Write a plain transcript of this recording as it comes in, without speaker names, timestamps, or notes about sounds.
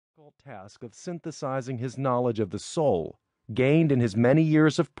difficult task of synthesizing his knowledge of the soul, gained in his many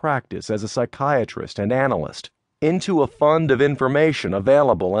years of practice as a psychiatrist and analyst, into a fund of information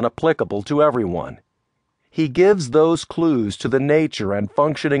available and applicable to everyone. He gives those clues to the nature and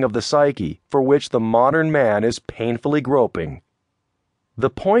functioning of the psyche for which the modern man is painfully groping. The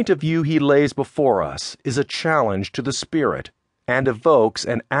point of view he lays before us is a challenge to the spirit, and evokes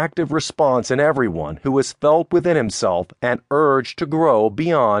an active response in everyone who has felt within himself an urge to grow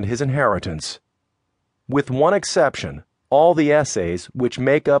beyond his inheritance. With one exception, all the essays which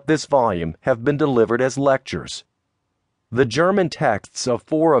make up this volume have been delivered as lectures. The German texts of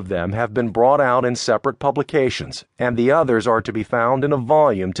 4 of them have been brought out in separate publications, and the others are to be found in a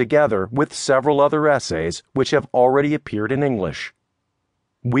volume together with several other essays which have already appeared in English.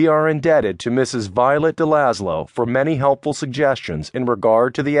 We are indebted to Mrs. Violet de Laszlo for many helpful suggestions in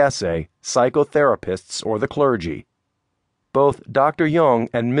regard to the essay, Psychotherapists or the Clergy. Both Dr. Jung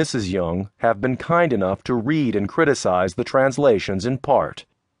and Mrs. Jung have been kind enough to read and criticize the translations in part.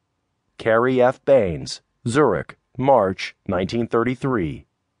 Carrie F. Baines, Zurich, March 1933.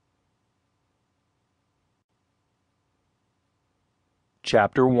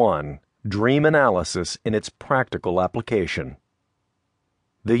 Chapter 1. Dream Analysis in its Practical Application.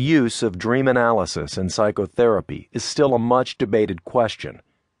 The use of dream analysis in psychotherapy is still a much debated question.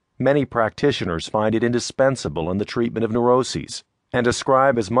 Many practitioners find it indispensable in the treatment of neuroses, and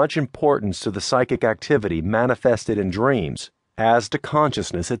ascribe as much importance to the psychic activity manifested in dreams as to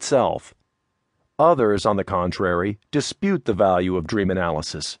consciousness itself. Others, on the contrary, dispute the value of dream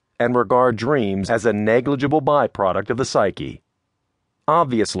analysis and regard dreams as a negligible byproduct of the psyche.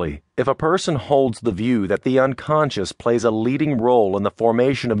 Obviously, if a person holds the view that the unconscious plays a leading role in the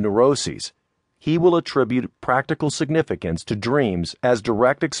formation of neuroses, he will attribute practical significance to dreams as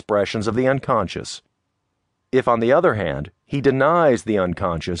direct expressions of the unconscious. If, on the other hand, he denies the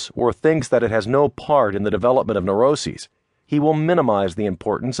unconscious or thinks that it has no part in the development of neuroses, he will minimize the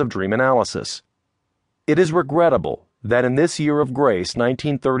importance of dream analysis. It is regrettable that in this year of grace,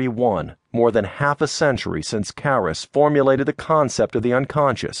 1931, more than half a century since Carus formulated the concept of the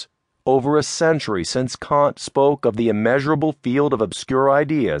unconscious, over a century since Kant spoke of the immeasurable field of obscure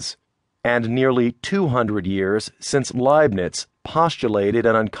ideas, and nearly 200 years since Leibniz postulated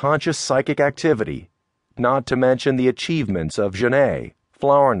an unconscious psychic activity, not to mention the achievements of Genet,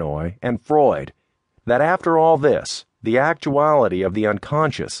 Flournoy, and Freud, that after all this, the actuality of the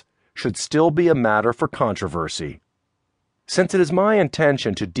unconscious should still be a matter for controversy. Since it is my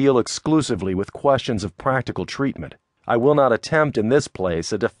intention to deal exclusively with questions of practical treatment, I will not attempt in this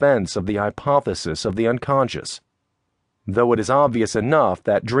place a defense of the hypothesis of the unconscious, though it is obvious enough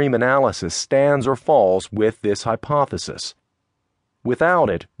that dream analysis stands or falls with this hypothesis. Without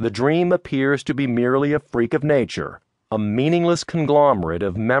it, the dream appears to be merely a freak of nature, a meaningless conglomerate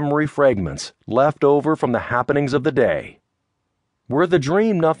of memory fragments left over from the happenings of the day. Were the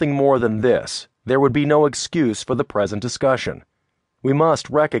dream nothing more than this, there would be no excuse for the present discussion. We must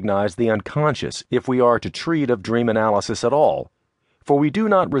recognize the unconscious if we are to treat of dream analysis at all, for we do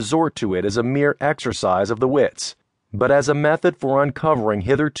not resort to it as a mere exercise of the wits, but as a method for uncovering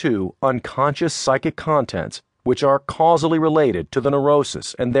hitherto unconscious psychic contents which are causally related to the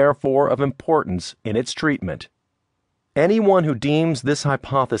neurosis and therefore of importance in its treatment. Anyone who deems this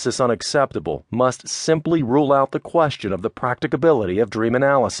hypothesis unacceptable must simply rule out the question of the practicability of dream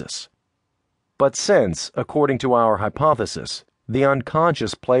analysis. But since, according to our hypothesis, the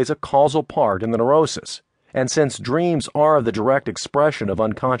unconscious plays a causal part in the neurosis, and since dreams are the direct expression of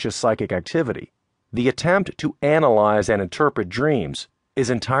unconscious psychic activity, the attempt to analyze and interpret dreams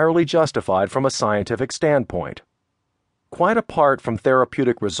is entirely justified from a scientific standpoint. Quite apart from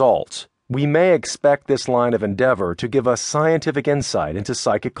therapeutic results, we may expect this line of endeavor to give us scientific insight into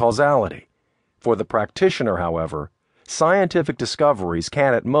psychic causality. For the practitioner, however, scientific discoveries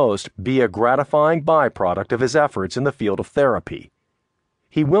can at most be a gratifying byproduct of his efforts in the field of therapy.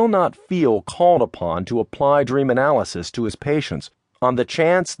 He will not feel called upon to apply dream analysis to his patients on the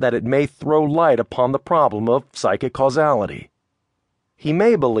chance that it may throw light upon the problem of psychic causality. He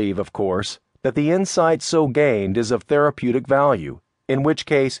may believe, of course, that the insight so gained is of therapeutic value, in which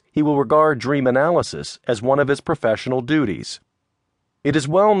case he will regard dream analysis as one of his professional duties. It is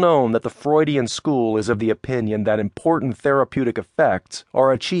well known that the Freudian school is of the opinion that important therapeutic effects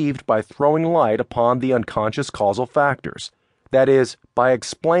are achieved by throwing light upon the unconscious causal factors, that is, by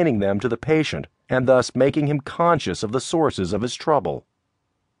explaining them to the patient and thus making him conscious of the sources of his trouble.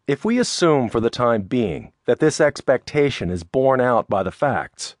 If we assume for the time being that this expectation is borne out by the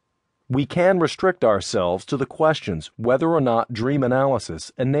facts, we can restrict ourselves to the questions whether or not dream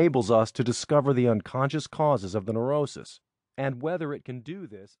analysis enables us to discover the unconscious causes of the neurosis, and whether it can do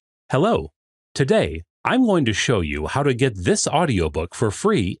this Hello. Today, I'm going to show you how to get this audiobook for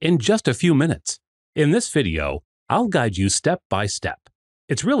free in just a few minutes. In this video, I'll guide you step by step.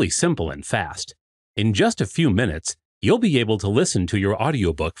 It's really simple and fast. In just a few minutes, you'll be able to listen to your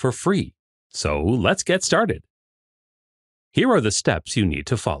audiobook for free. So let's get started. Here are the steps you need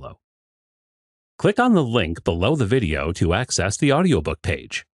to follow. Click on the link below the video to access the audiobook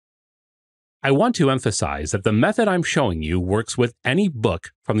page. I want to emphasize that the method I'm showing you works with any book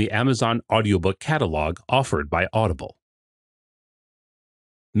from the Amazon audiobook catalog offered by Audible.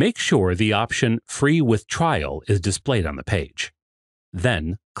 Make sure the option Free with Trial is displayed on the page.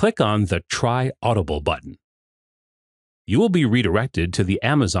 Then, click on the Try Audible button. You will be redirected to the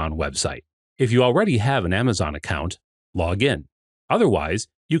Amazon website. If you already have an Amazon account, log in. Otherwise,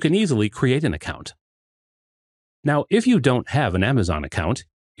 you can easily create an account. Now, if you don't have an Amazon account,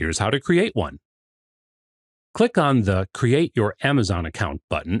 here's how to create one. Click on the Create Your Amazon Account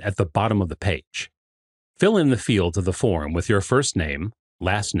button at the bottom of the page. Fill in the fields of the form with your first name,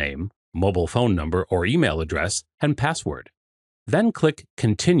 last name, mobile phone number or email address, and password. Then click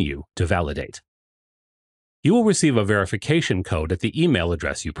Continue to validate. You will receive a verification code at the email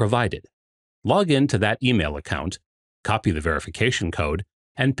address you provided. Log in to that email account, copy the verification code,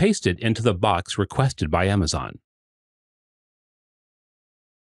 and paste it into the box requested by Amazon.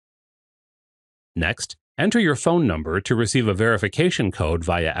 Next, enter your phone number to receive a verification code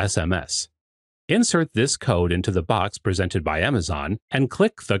via SMS. Insert this code into the box presented by Amazon and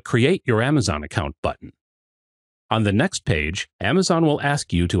click the Create Your Amazon Account button. On the next page, Amazon will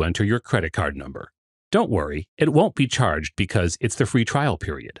ask you to enter your credit card number. Don't worry, it won't be charged because it's the free trial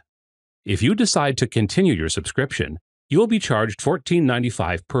period. If you decide to continue your subscription, you will be charged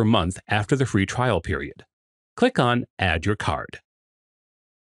 $14.95 per month after the free trial period. Click on Add Your Card.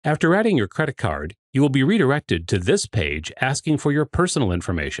 After adding your credit card, you will be redirected to this page asking for your personal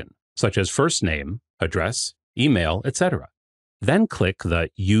information, such as first name, address, email, etc. Then click the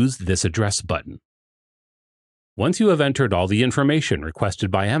Use This Address button. Once you have entered all the information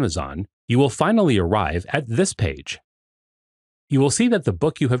requested by Amazon, you will finally arrive at this page. You will see that the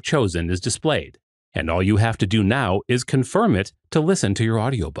book you have chosen is displayed, and all you have to do now is confirm it to listen to your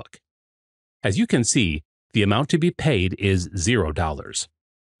audiobook. As you can see, the amount to be paid is $0.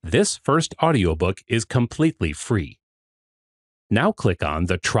 This first audiobook is completely free. Now click on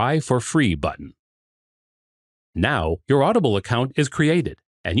the Try for Free button. Now your Audible account is created,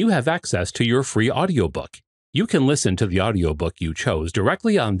 and you have access to your free audiobook. You can listen to the audiobook you chose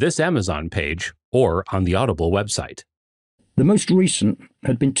directly on this Amazon page or on the Audible website. The most recent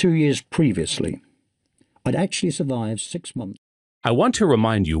had been 2 years previously. I'd actually survived 6 months. I want to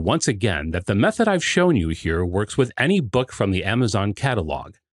remind you once again that the method I've shown you here works with any book from the Amazon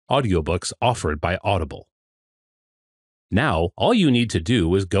catalog, audiobooks offered by Audible. Now, all you need to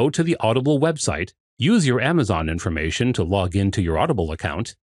do is go to the Audible website, use your Amazon information to log into your Audible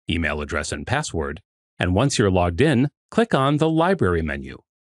account, email address and password, and once you're logged in, click on the Library menu.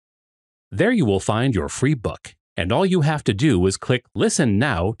 There you will find your free book, and all you have to do is click Listen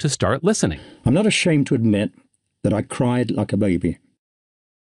Now to start listening. I'm not ashamed to admit that I cried like a baby.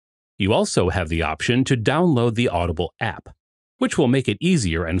 You also have the option to download the Audible app, which will make it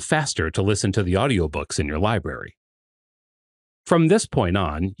easier and faster to listen to the audiobooks in your library. From this point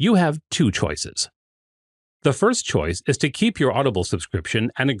on, you have two choices. The first choice is to keep your Audible subscription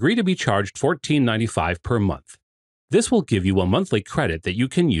and agree to be charged $14.95 per month. This will give you a monthly credit that you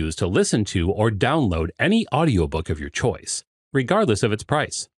can use to listen to or download any audiobook of your choice, regardless of its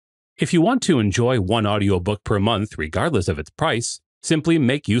price. If you want to enjoy one audiobook per month regardless of its price, simply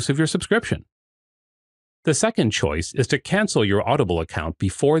make use of your subscription. The second choice is to cancel your Audible account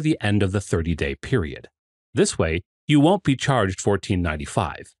before the end of the 30-day period. This way, you won't be charged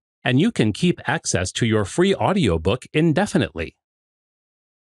 $14.95, and you can keep access to your free audiobook indefinitely.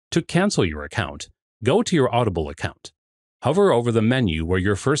 To cancel your account, go to your Audible account, hover over the menu where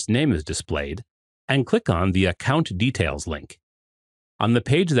your first name is displayed, and click on the Account Details link. On the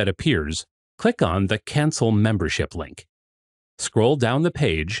page that appears, click on the Cancel Membership link. Scroll down the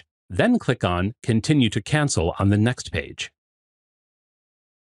page, then click on Continue to Cancel on the next page.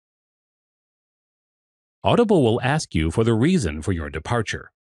 Audible will ask you for the reason for your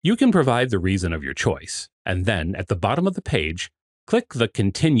departure. You can provide the reason of your choice, and then at the bottom of the page, click the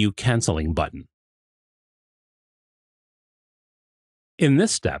Continue Canceling button. In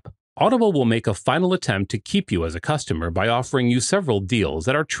this step, Audible will make a final attempt to keep you as a customer by offering you several deals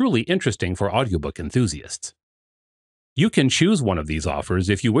that are truly interesting for audiobook enthusiasts. You can choose one of these offers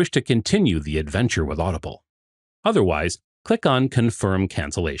if you wish to continue the adventure with Audible. Otherwise, click on Confirm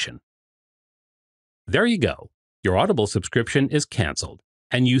Cancellation. There you go. Your Audible subscription is canceled,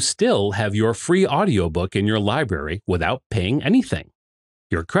 and you still have your free audiobook in your library without paying anything.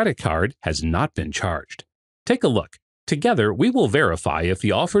 Your credit card has not been charged. Take a look. Together, we will verify if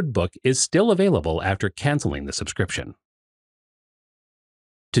the offered book is still available after canceling the subscription.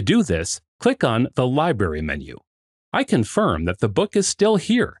 To do this, click on the Library menu. I confirm that the book is still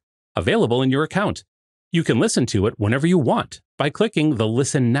here, available in your account. You can listen to it whenever you want by clicking the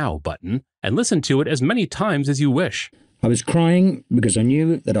Listen Now button and listen to it as many times as you wish. I was crying because I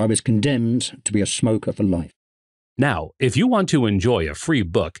knew that I was condemned to be a smoker for life. Now, if you want to enjoy a free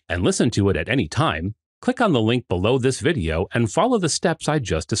book and listen to it at any time, click on the link below this video and follow the steps I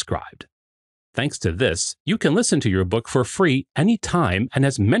just described. Thanks to this, you can listen to your book for free anytime and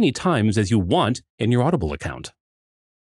as many times as you want in your Audible account.